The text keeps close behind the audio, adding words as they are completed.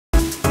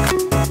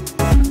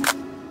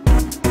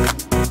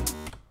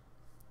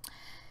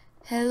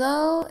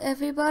Hello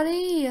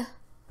everybody,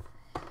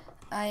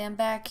 I am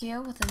back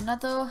here with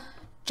another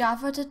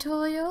Java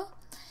tutorial.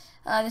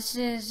 This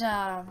is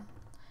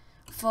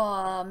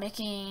for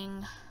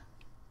making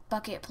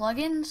Bucket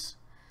plugins.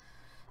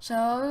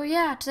 So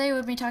yeah, today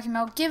we'll be talking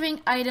about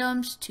giving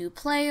items to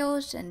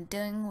players and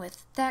dealing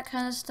with that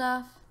kind of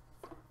stuff.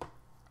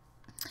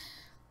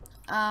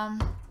 I'm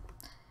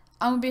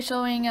going to be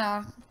showing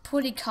a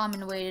pretty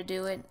common way to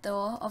do it,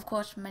 though of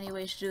course many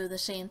ways to do the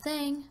same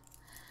thing.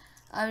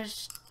 I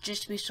was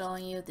just be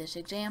showing you this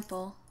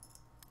example.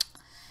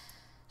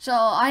 So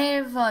I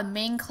have a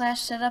main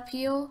class set up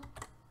here,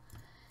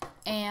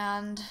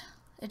 and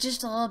it's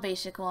just a little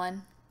basic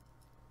one.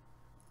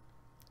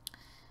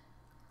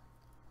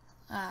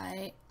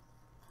 Alright,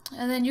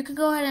 and then you can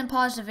go ahead and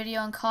pause the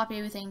video and copy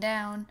everything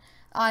down.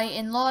 I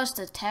enlarged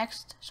the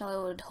text so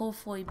it would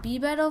hopefully be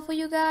better for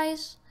you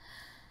guys.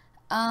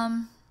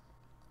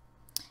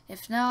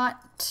 If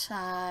not,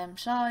 I'm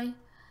sorry,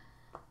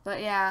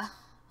 but yeah.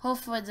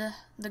 Hopefully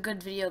the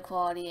good video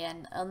quality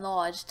and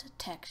enlarged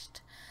text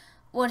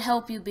would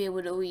help you be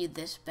able to read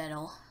this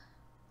better.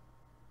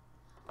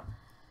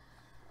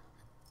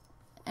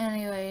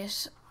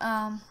 Anyways,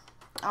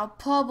 I'll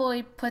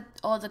probably put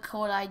all the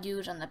code I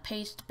use on the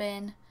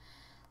Pastebin.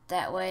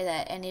 That way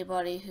that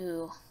anybody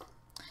who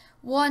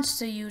wants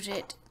to use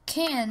it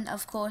can,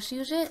 of course,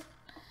 use it.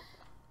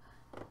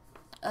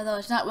 Although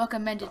it's not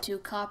recommended to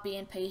copy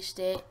and paste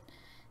it.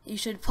 You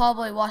should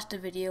probably watch the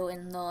video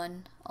and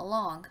learn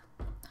along.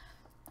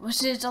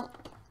 Which is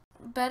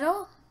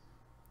better.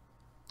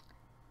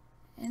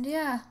 And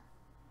yeah.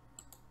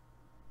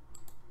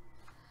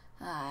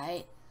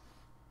 Alright.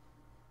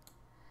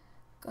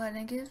 Go ahead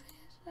and give me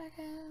a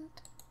second.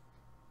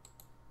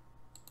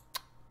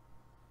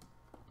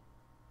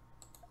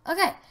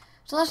 Okay,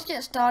 so let's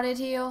get started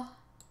here.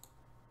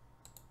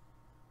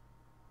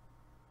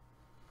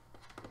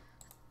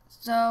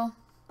 So,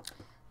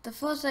 the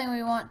first thing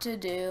we want to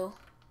do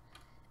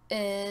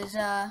is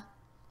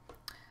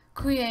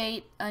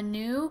create a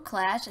new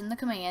class in the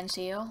commands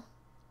here.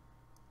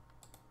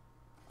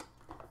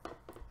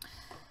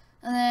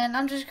 And then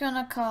I'm just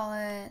gonna call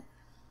it,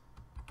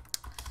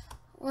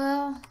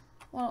 well,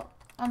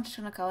 I'm just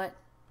gonna call it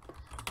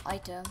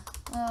item.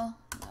 Well,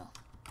 no.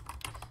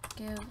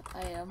 Give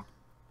item.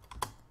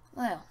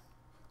 Well,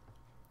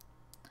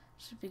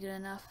 should be good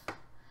enough.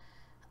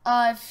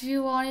 If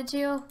you wanted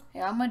to,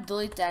 yeah, I'm gonna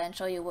delete that and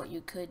show you what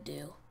you could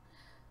do.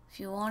 If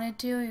you wanted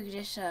to, you could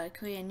just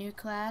create a new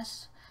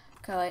class.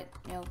 Call it,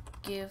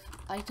 give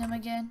item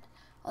again.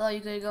 Although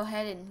you could go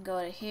ahead and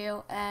go to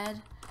here,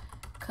 add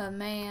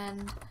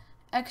command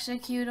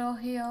executor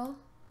here.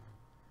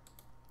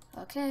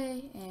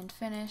 Okay, and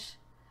finish.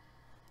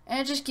 And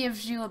it just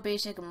gives you a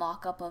basic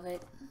mock-up of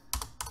it.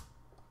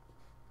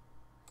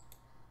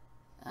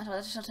 So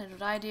that's something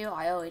what I do.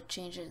 I always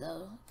change it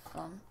though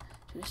from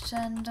to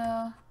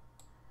sender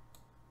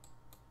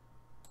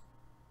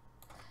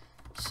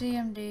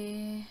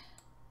cmd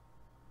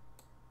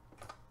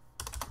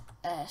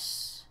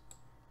S,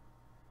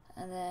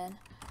 and then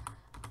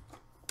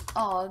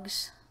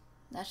args.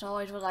 That's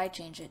always what I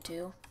change it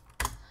to.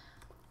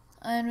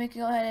 And we can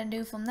go ahead and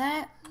do from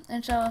that.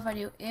 And so if I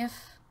do if,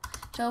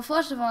 so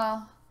first of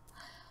all,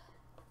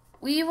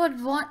 we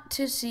would want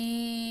to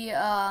see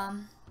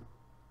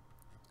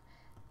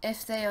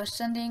if they are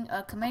sending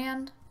a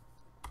command.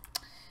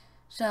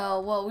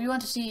 So well, we want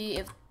to see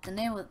if the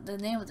name of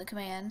the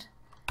command.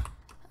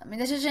 I mean,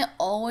 this isn't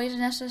always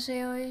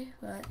necessary,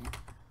 but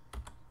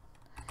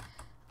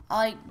I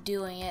like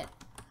doing it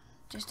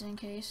just in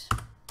case.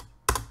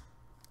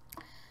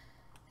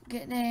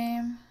 Get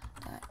name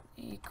dot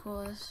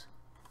equals.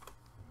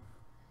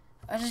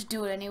 I just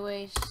do it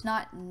anyway. It's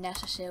not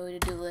necessary to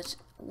do this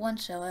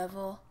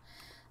whatsoever.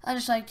 I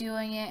just like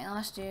doing it, and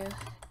let's do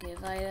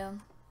give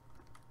item.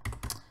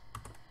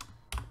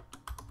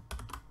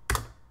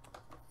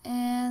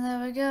 And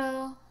there we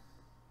go.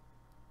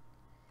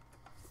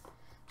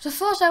 So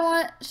first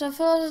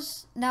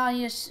now I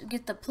need to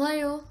get the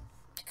player,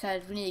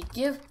 because we need to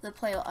give the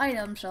player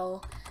item.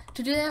 So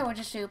to do that, we'll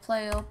just do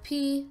player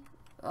p,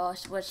 or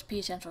what's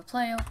p stands for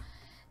player,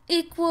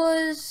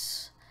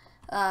 equals,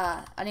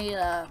 I need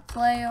a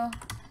player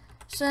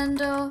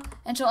sender,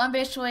 and so I'm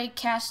basically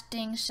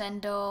casting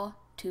sender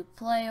to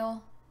player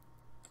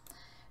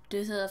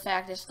due to the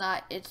fact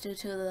due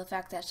to the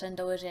fact that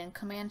sender is in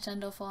command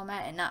sender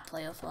format and not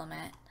player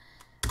format,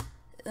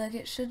 like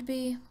it should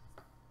be.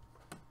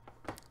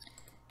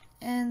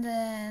 And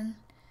then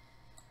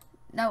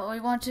now what we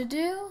want to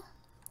do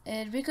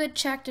is we could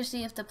check to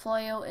see if the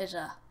player is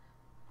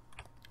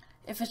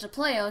if it's a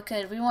player,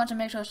 because we want to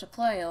make sure it's a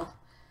player.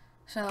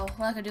 So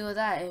what I could do with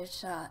that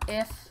is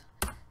if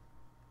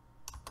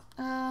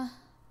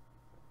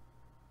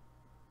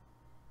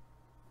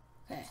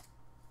okay.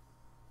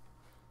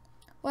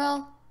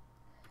 Well,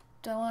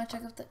 do I want to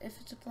check if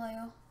it's a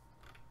player?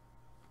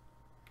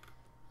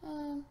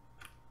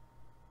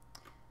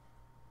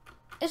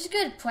 It's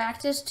good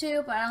practice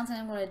too, but I don't think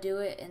I'm going to do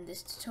it in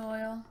this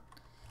tutorial.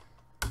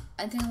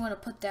 I think I'm going to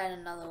put that in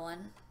another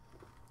one.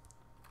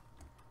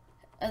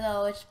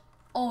 Although it's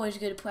always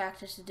good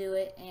practice to do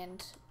it,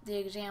 and the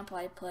example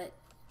I put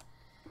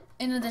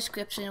in the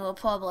description will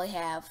probably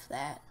have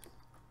that.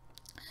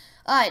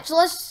 Alright, so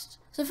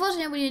the first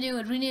thing we need to do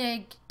is we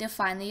need to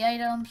define the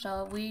item.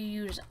 So we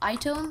use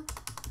item,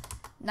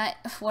 not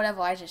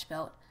whatever I just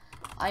spelled,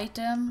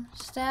 item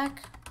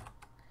stack,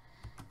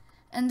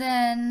 and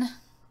then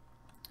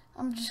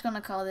I'm just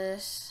gonna call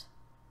this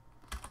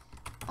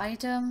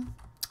item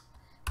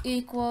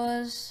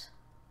equals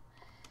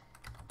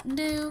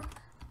new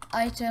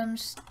item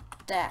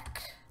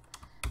stack,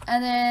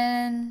 and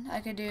then I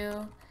could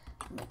do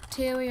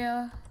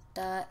material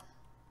dot,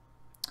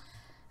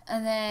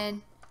 and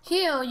then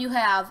here you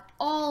have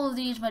all of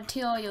these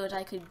materials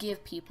I could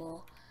give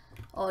people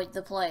or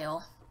the player.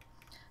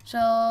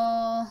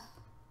 So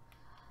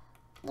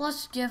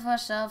let's give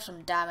ourselves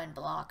some diamond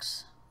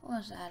blocks.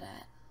 Where's that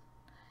at?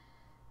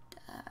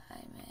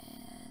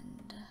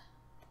 Diamond.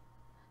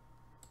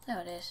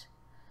 There it is.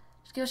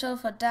 Let's give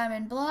ourselves a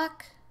diamond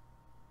block.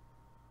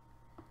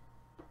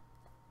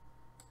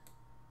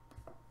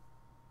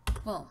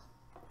 Boom.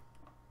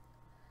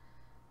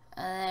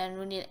 And then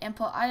we need to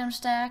import item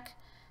stack.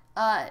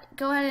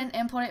 Go ahead and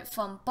import it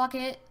from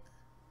bucket.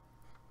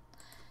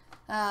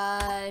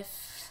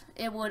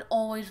 It would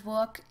always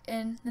work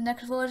in the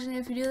next version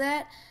if you do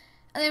that.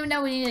 And then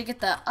now we need to get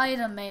the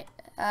item,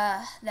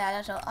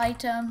 so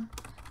item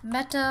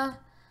meta.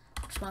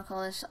 I'm just gonna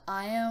call this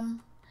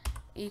item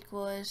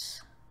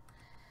equals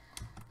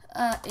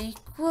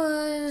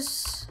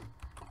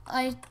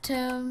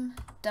item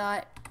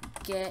dot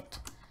get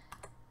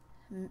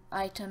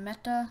item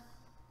meta.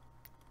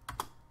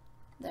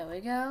 There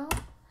we go.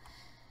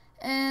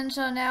 And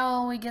so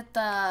now we get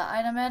the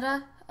item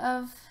meta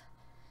of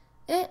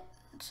it.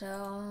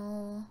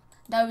 So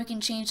now we can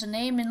change the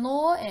name and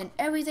lore and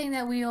everything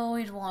that we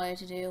always wanted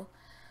to do.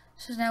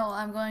 So now what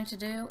I'm going to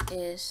do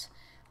is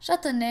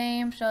set the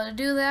name. So to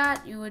do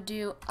that, you would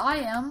do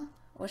item,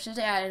 which is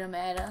the item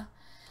meta.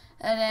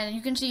 And then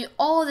you can see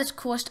all this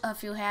cool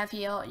stuff you have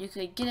here. You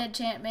could get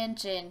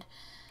enchantments and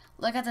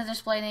look at the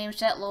display name,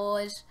 set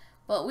lores.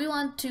 But we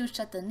want to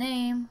set the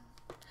name.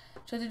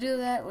 So to do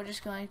that, we're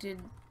just going to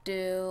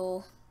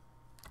do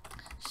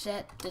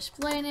set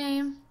display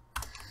name,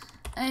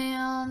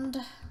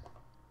 and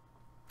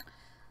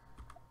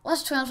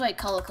let's translate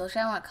color code.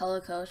 So I want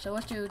color code. So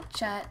let's do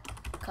chat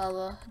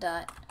color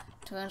dot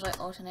translate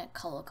alternate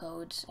color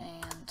codes,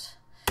 and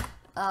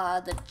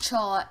the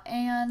chart,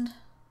 and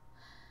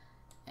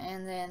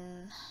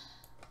then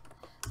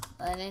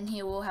in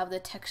here we'll have the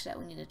text that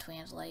we need to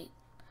translate,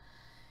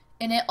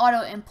 and it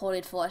auto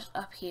imported for us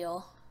up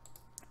here,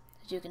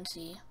 as you can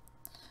see.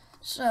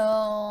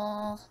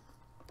 So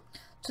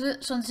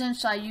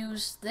since I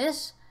use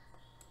this,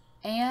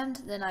 and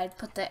then I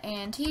put the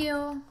and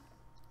here,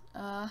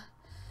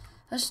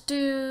 let's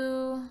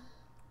do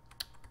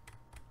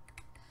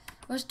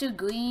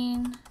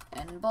green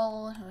and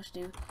bold. Let's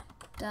do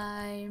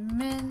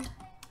diamond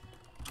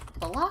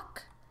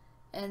block,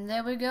 and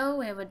there we go.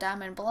 We have a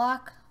diamond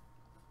block,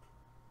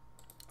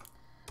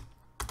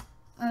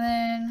 and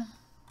then.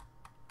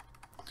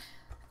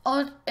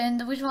 Oh, and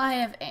the reason why I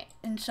have,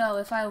 and so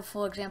if I,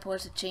 for example,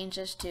 was to change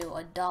this to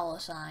a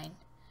 $sign,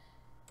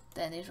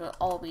 then these would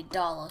all be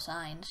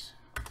 $signs.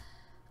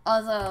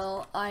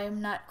 Although I'm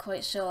not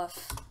quite sure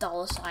if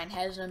 $sign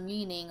has a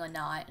meaning or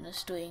not in a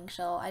string,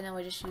 so I know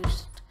I just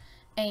used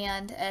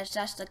and as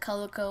that's the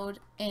color code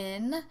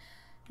in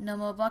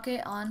number bucket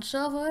on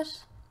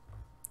servers.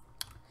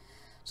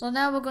 So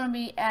now we're going to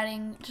be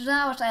adding, so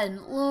now let's add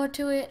lore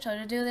to it. So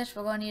to do this,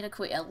 we're going to need to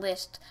create a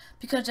list,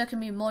 because there can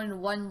be more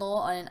than one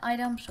lore on an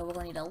item. So we're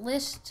going to need a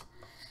list,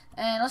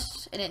 and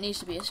it needs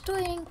to be a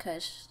string,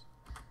 because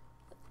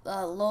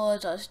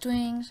lores are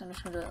strings. I'm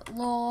just going to do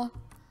lore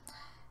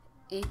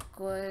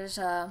equals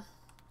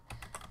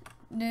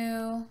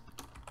new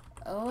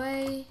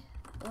array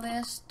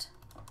list.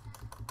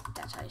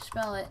 That's how you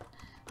spell it.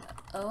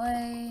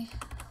 Array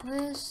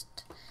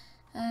list.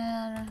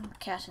 And I'm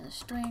casting the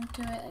string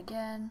to it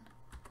again.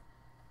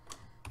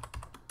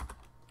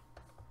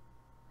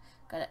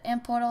 Gotta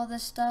import all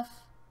this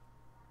stuff.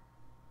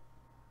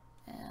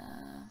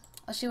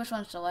 Let's see which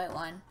one's the right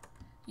one.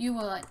 You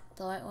will like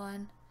the right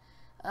one.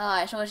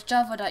 Alright, so it's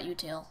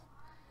java.util.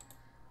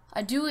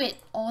 I do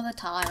it all the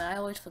time and I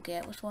always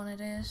forget which one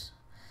it is.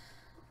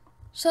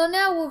 So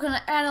now we're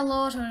gonna add a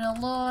lore to the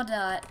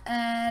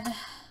lore.add.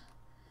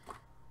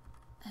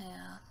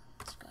 Yeah,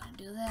 let's go and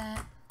do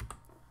that.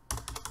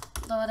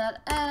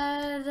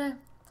 Lore.add.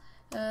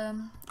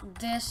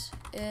 This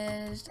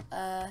is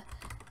a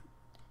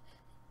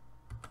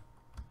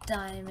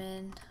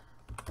diamond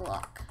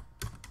block.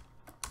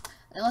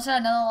 And let's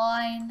add another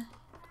line.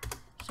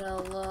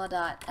 So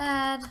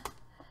lore.add.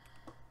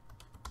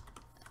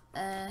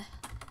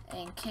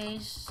 In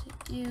case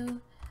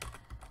you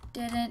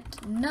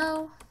didn't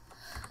know.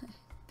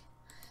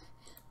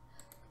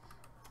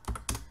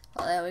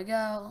 Well, there we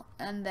go.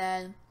 And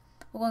then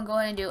we're gonna go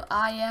ahead and do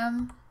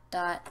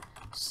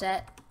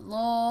im.set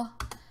lore,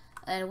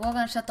 and we're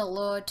gonna set the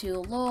lore to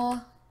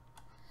lore,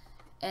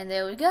 and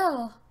there we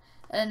go.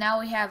 And now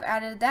we have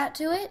added that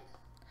to it.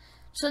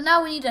 So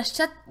now we need to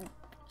set,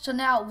 so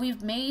now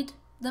we've made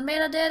the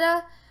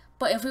metadata,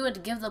 but if we were to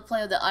give the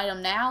player the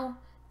item now,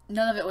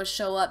 none of it would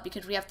show up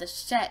because we have to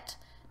set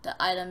the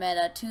item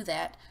meta to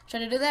that. So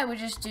to do that, we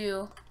just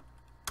do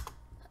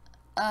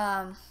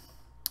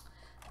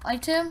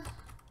item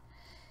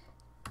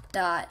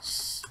dot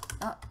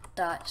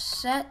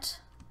set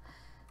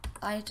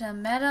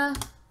item meta,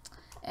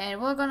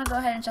 and we're gonna go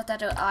ahead and set that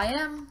to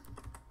IM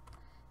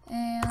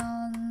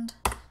and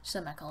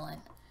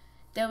semicolon.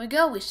 There we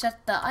go. We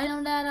set the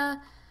item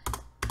data,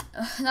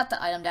 not the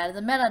item data,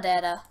 the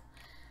metadata.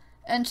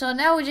 And so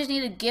now we just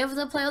need to give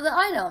the player the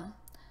item.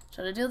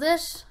 So to do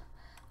this,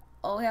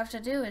 all we have to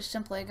do is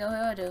simply go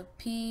here to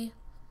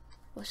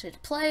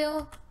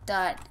player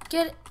dot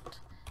get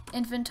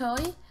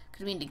inventory,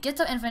 because we need to get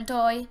the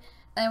inventory,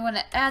 and we're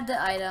going to add the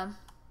item.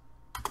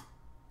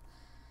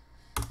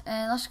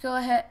 And let's go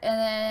ahead and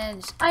then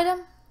it's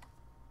item.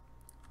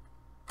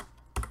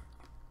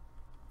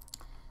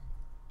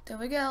 There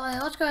we go.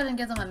 And let's go ahead and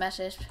give them a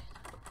message.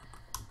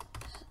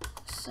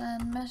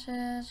 Send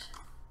message.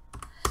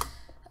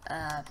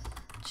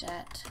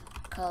 Chat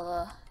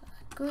color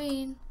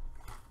green.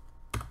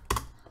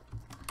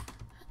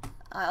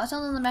 Alright, let's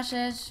send them the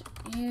message.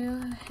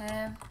 You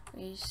have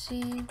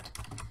received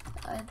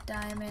a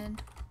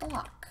diamond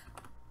block.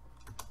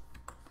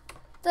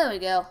 There we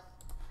go.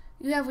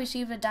 You have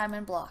received a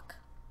diamond block.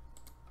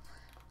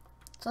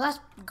 So that's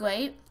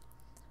great.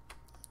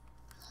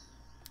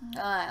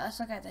 Alright, let's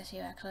look at this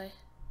here actually.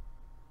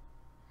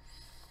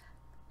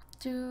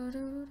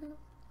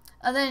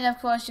 And then of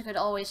course you could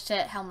always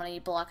set how many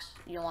blocks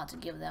you want to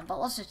give them, but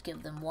let's just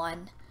give them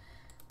one.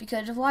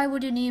 Because why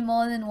would you need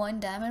more than one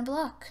diamond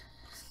block?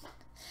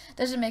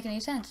 Doesn't make any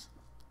sense.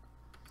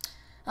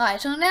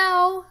 Alright, so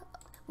now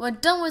we're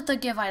done with the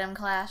give item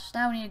class.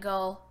 Now we need to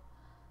go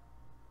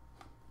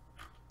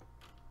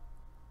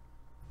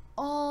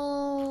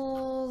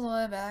all the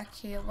way back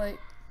here. Wait.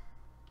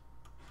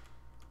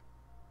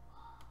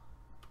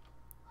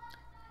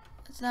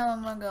 So now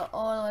I'm gonna go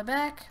all the way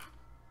back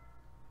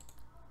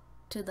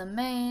to the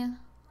main,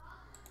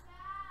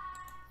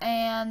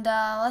 and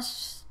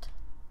let's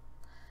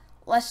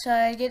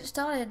get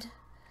started.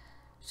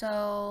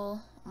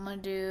 So I'm gonna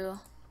do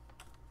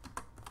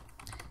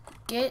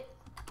get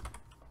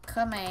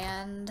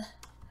command,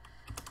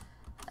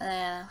 and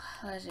then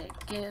what is it?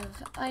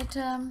 Give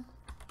item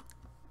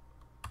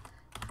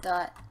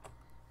dot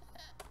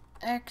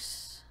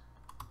x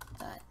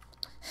dot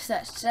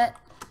set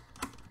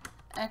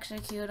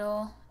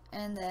executable,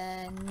 and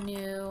then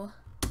new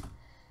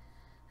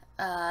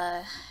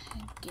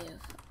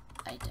give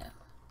item,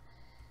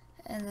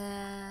 and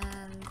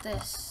then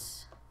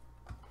this.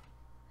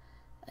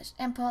 Let's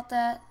import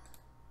that.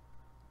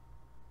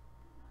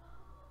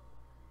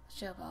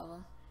 What's your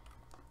problem?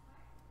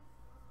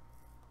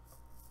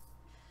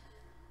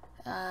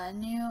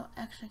 New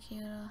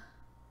executor.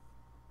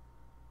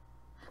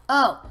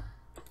 Oh,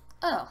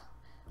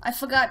 I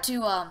forgot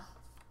to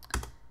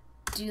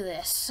do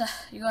this.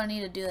 You're gonna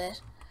need to do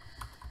this.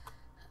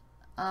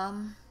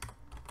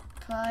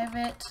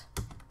 Private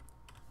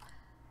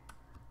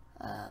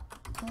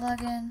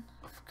plugin.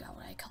 I forgot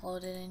what I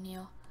called it in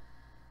here.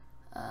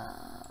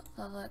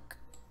 Public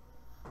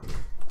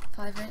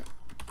private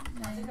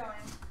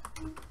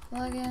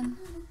plugin.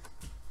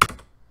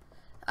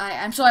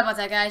 I'm sorry about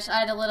that, guys. I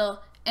had a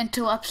little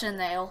interruption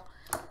there.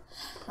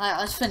 Alright,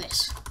 let's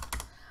finish.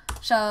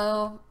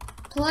 So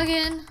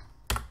plugin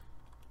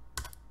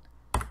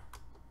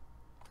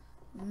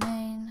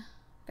main.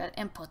 Gotta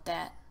import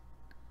that.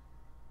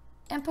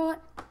 Import.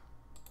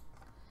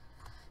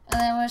 And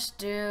then let's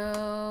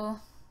do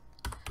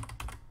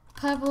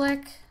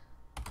public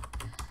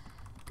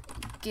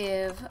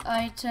give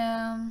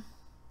item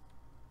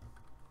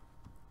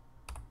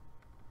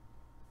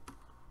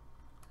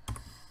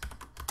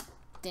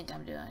think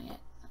I'm doing it,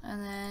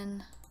 and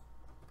then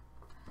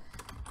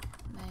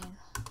main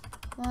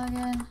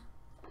plugin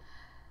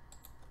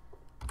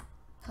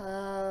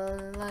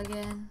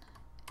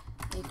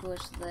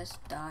equals this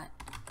dot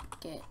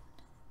get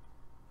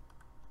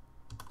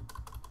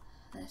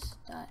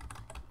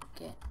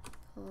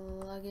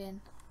plugin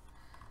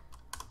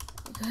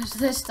equals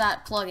this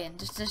dot plugin,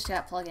 just this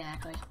dot plugin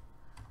actually.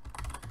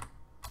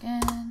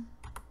 And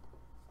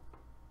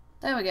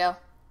there we go.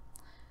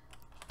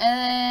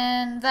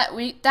 And that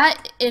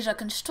is a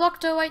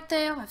constructor right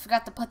there. I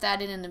forgot to put that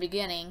in the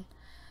beginning.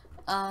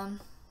 I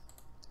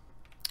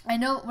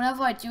know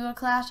whenever I do a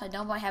class, I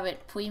know I have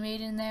it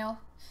pre-made in there,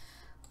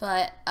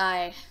 but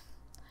I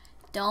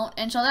don't.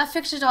 And so that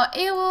fixes our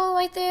error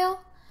right there.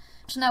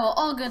 So now we're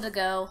all good to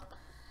go.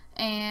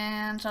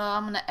 And so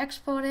I'm gonna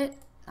export it.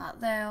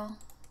 Not there.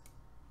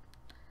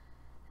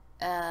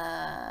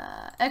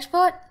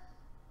 Export.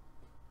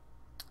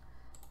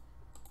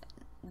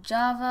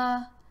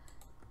 Java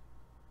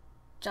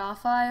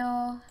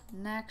file,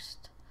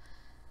 next.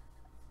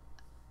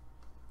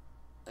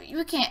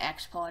 You can't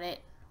export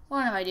it.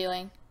 What am I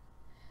doing?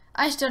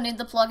 I still need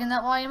the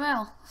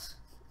plugin.yml.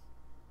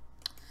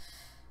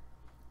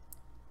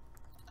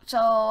 So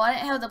I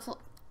didn't have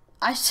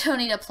I still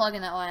need a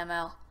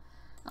plugin.yml.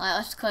 Alright,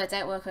 let's clear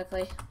that real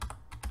quickly.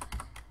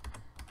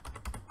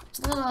 It's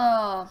a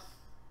little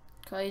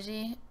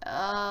crazy.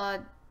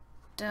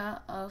 Don't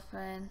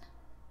open.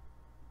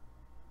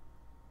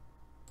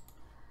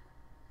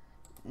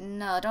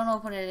 No, don't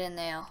open it in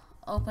there.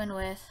 Open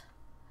with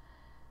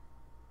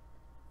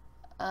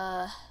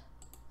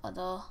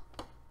other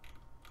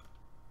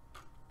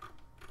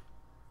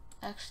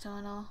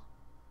external.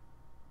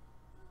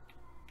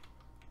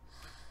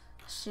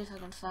 Let's see if I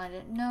can find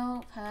it.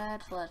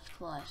 Notepad++.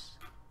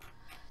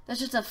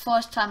 This is the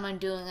first time I'm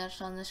doing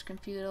this on this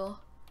computer.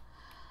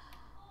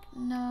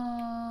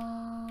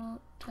 Notepad++.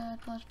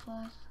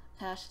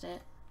 Passed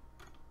it.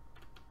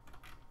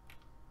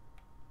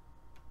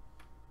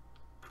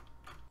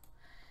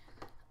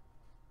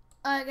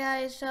 Alright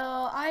guys, so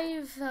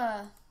I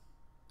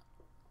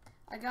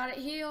got it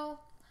here,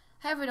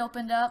 have it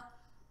opened up,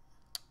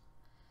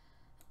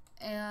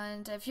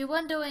 and if you're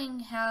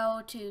wondering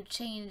how to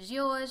change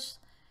yours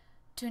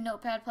to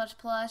Notepad++,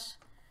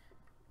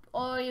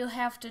 all you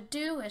have to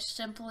do is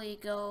simply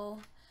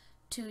go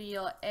to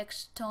your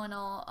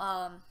external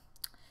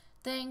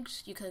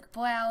things, you click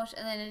browse,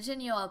 and then it's in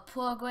your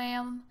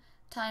program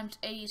times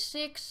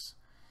 86,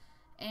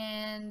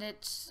 and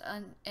it's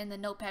in the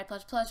Notepad++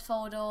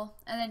 folder,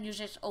 and then you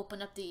just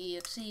open up the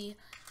exe.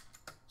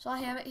 So I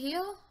have it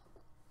here,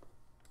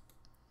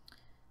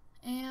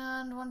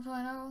 and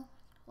 1.0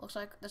 looks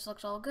like this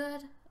looks all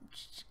good.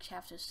 Just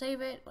have to save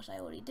it, which I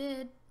already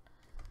did.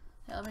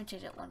 Yeah, let me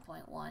change it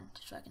 1.1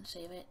 so I can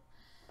save it,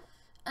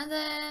 and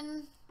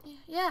then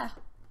yeah,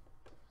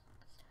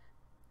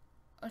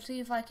 let's see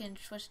if I can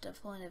switch the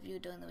point of view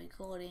during the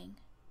recording.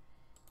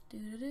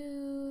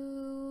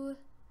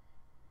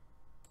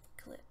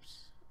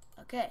 Clips.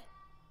 Okay.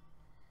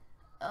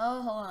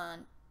 Oh, hold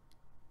on.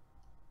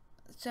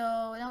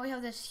 So now we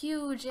have this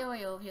huge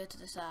area over here to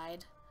the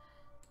side.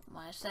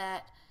 Minus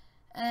that.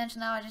 And then so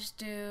now I just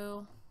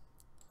do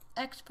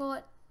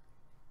export.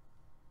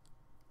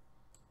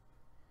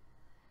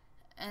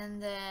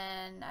 And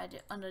then I do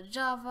under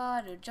Java,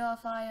 I do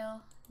Java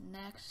file.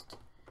 Next.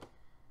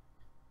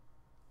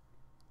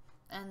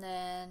 And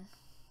then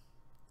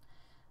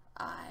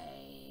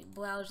I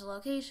browse the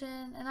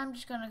location, and I'm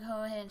just gonna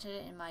go ahead and set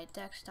it in my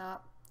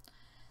desktop,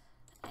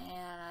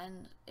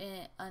 and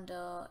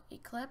under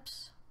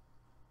Eclipse.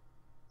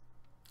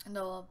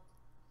 No,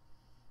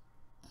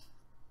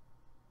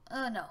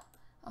 no,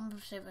 I'm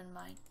saving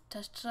my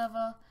test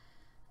server.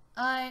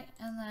 And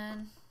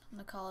then I'm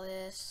gonna call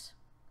this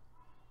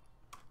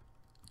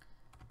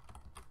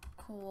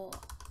cool.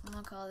 I'm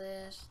gonna call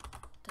this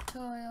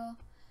tutorial.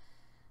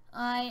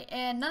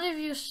 And none of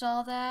you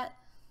saw that.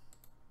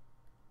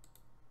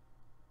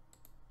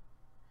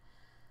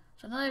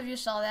 So none of you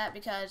saw that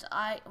because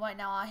right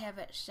now I have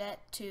it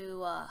set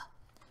to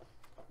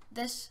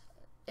this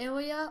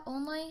area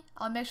only.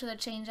 I'll make sure to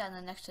change that in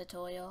the next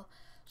tutorial.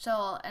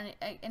 So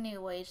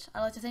anyways,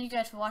 I'd like to thank you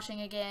guys for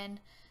watching again.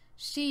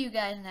 See you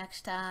guys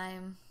next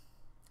time.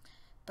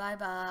 Bye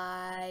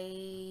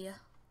bye.